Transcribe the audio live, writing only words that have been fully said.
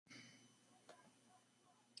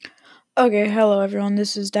Okay, hello everyone.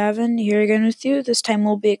 This is Davin here again with you. This time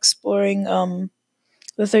we'll be exploring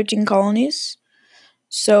the 13 colonies.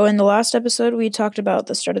 So in the last episode we talked about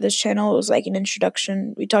the start of this channel. It was like an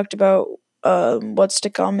introduction. We talked about what's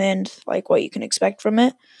to come and like what you can expect from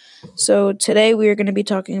it. So today we are going to be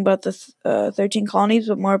talking about the 13 colonies,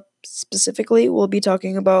 but more specifically we'll be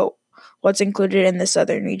talking about what's included in the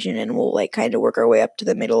southern region, and we'll like kind of work our way up to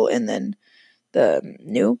the middle and then the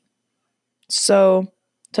new. So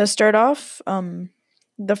to start off,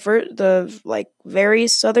 the like very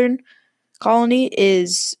southern colony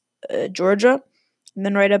is Georgia, and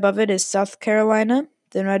then right above it is South Carolina.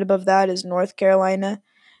 Then right above that is North Carolina,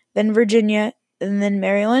 then Virginia, and then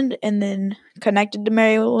Maryland, and then connected to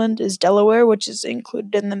Maryland is Delaware, which is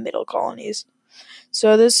included in the middle colonies.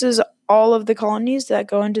 So this is all of the colonies that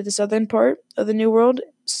go into the southern part of the New World.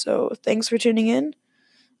 So thanks for tuning in.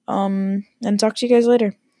 And talk to you guys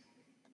later.